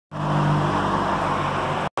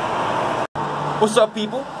What's up,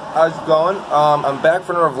 people? How's it going? I'm back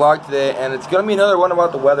for another vlog today, and it's gonna be another one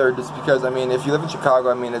about the weather, just because, I mean, if you live in Chicago,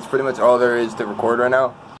 I mean, it's pretty much all there is to record right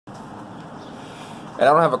now. And I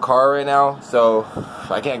don't have a car right now, so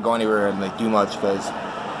I can't go anywhere and like do much, because,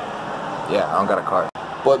 yeah, I don't got a car.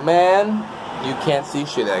 But man, you can't see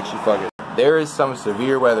shit, actually, fuck it. There is some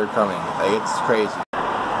severe weather coming, like, it's crazy.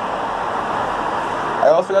 I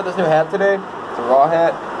also got this new hat today. It's a Raw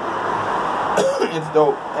hat. It's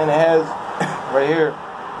dope, and it has right here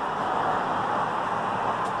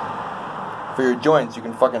for your joints. You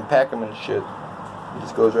can fucking pack them and shit. It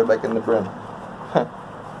just goes right back in the brim.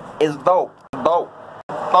 It's dope, dope.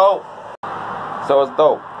 So it's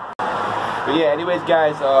dope. But yeah, anyways,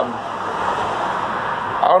 guys,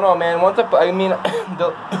 I don't know, man. Once I mean,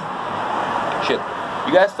 shit.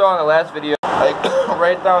 You guys saw in the last video, like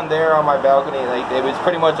right down there on my balcony, like it was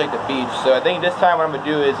pretty much like the beach. So I think this time what I'm gonna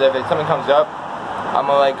do is, if something comes up, I'm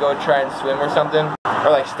gonna like go try and swim or something, or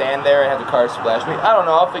like stand there and have the car splash me. I don't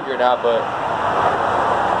know. I'll figure it out, but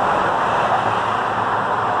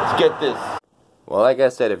let's get this. Well, like I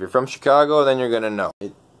said, if you're from Chicago, then you're gonna know.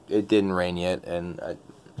 It didn't rain yet, and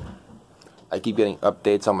I keep getting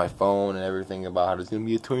updates on my phone and everything about how there's gonna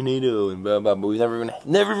be a tornado and blah blah. But we've never even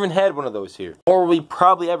had one of those here, or will we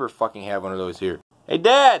probably ever fucking have one of those here. Hey,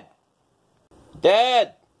 Dad!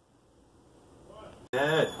 Dad!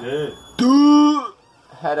 Dad! Dude!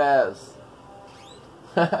 Head ass.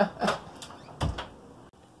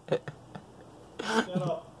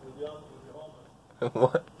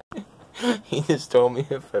 What? He just told me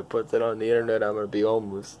if I put that on the internet, I'm gonna be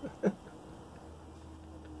homeless.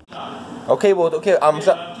 Okay, well, okay, I'm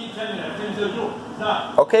sorry.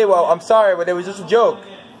 Okay, well, I'm sorry, but it was just a joke.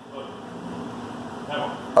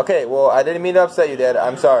 Okay, well, I didn't mean to upset you, Dad.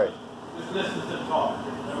 I'm sorry.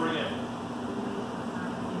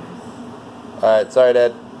 Alright, sorry,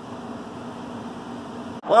 Dad.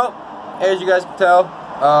 Well, as you guys can tell,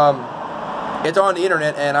 it's on the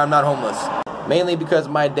internet, and I'm not homeless. Mainly because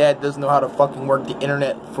my dad doesn't know how to fucking work the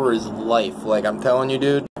internet for his life. Like, I'm telling you,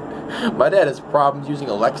 dude. My dad has problems using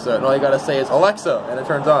Alexa, and all you gotta say is, Alexa, and it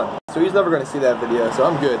turns on. So he's never gonna see that video, so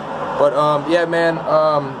I'm good. But, yeah, man,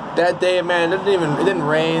 that day, man, it didn't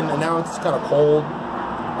rain, and now it's kind of cold.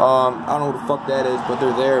 I don't know what the fuck that is, but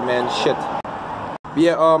they're there, man, shit. But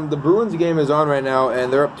yeah, the Bruins game is on right now,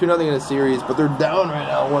 and they're up 2-0 in the series, but they're down right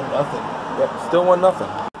now, 1-0. Yep, still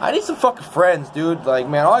 1-0. I need some fucking friends, dude. Like,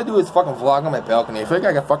 man, all I do is fucking vlog on my balcony. I feel like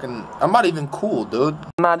I got fucking... I'm not even cool, dude.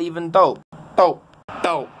 I'm not even dope. Dope.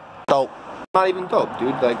 I'm not even dope,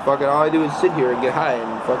 dude. Like, fucking all I do is sit here and get high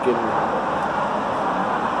and fucking...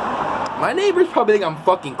 My neighbors probably think I'm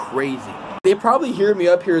fucking crazy. They probably hear me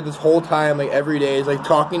up here this whole time, like, every day. It's like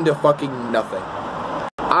talking to fucking nothing.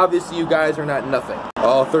 Obviously, you guys are not nothing.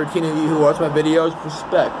 All 13 of you who watch my videos,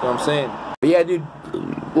 respect. You know what I'm saying? But yeah, dude.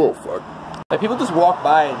 Whoa, fuck. Like, people just walk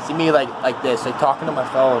by and see me like this, like talking to my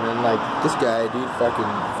phone, and like, this guy, dude, fucking,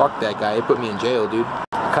 fuck that guy. He put me in jail, dude.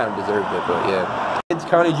 I kind of deserved it, but yeah. Kids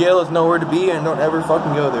County Jail is nowhere to be, and don't ever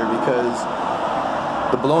fucking go there, because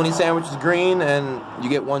the bologna sandwich is green, and you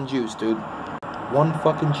get one juice, dude. One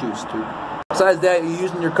fucking juice, dude. Besides that, you're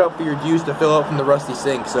using your cup for your juice to fill up from the rusty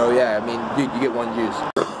sink, so yeah, I mean, dude, you get one juice.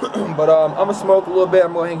 But, I'm gonna smoke a little bit.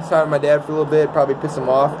 I'm gonna hang inside with my dad for a little bit, probably piss him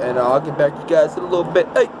off, and I'll get back to you guys in a little bit.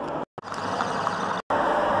 Hey!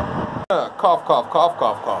 Cough, cough, cough,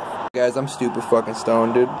 cough, cough. Guys, I'm super fucking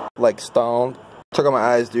stoned, dude. Like, stoned. Check out my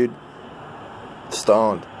eyes, dude.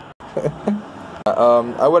 Stoned.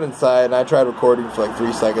 I went inside and I tried recording for like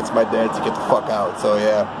 3 seconds. My dad to get the fuck out, so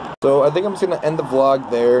yeah. So I think I'm just gonna end the vlog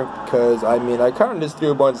there, because I mean, I kind of just threw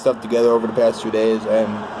a bunch of stuff together over the past 2 days, and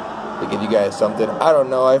to give you guys something. I don't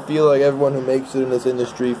know, I feel like everyone who makes it in this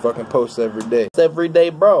industry fucking posts every day. It's every day,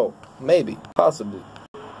 bro. Maybe. Possibly.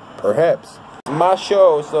 Perhaps. It's my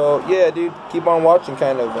show, so yeah, dude, keep on watching,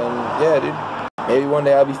 kind of, and yeah, dude, maybe one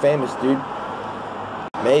day I'll be famous, dude.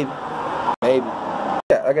 Maybe.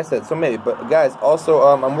 Yeah, like I said, so maybe. But guys, also,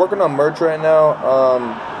 I'm working on merch right now.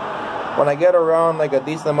 When I get around like a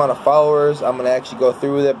decent amount of followers, I'm gonna actually go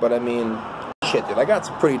through with it. But I mean, shit, dude, I got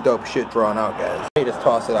some pretty dope shit drawn out, guys. I just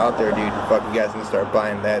toss it out there, dude, and fucking guys can start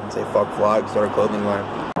buying that and say fuck vlog, start a clothing line.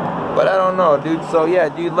 But I don't know, dude. So yeah,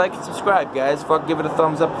 dude, like and subscribe, guys. Fuck, give it a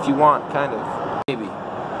thumbs up if you want, kind of. Maybe.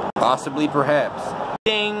 Possibly, perhaps.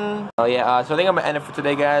 Ding! Oh yeah, so I think I'm gonna end it for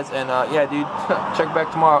today, guys. And yeah, dude, check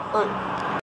back tomorrow.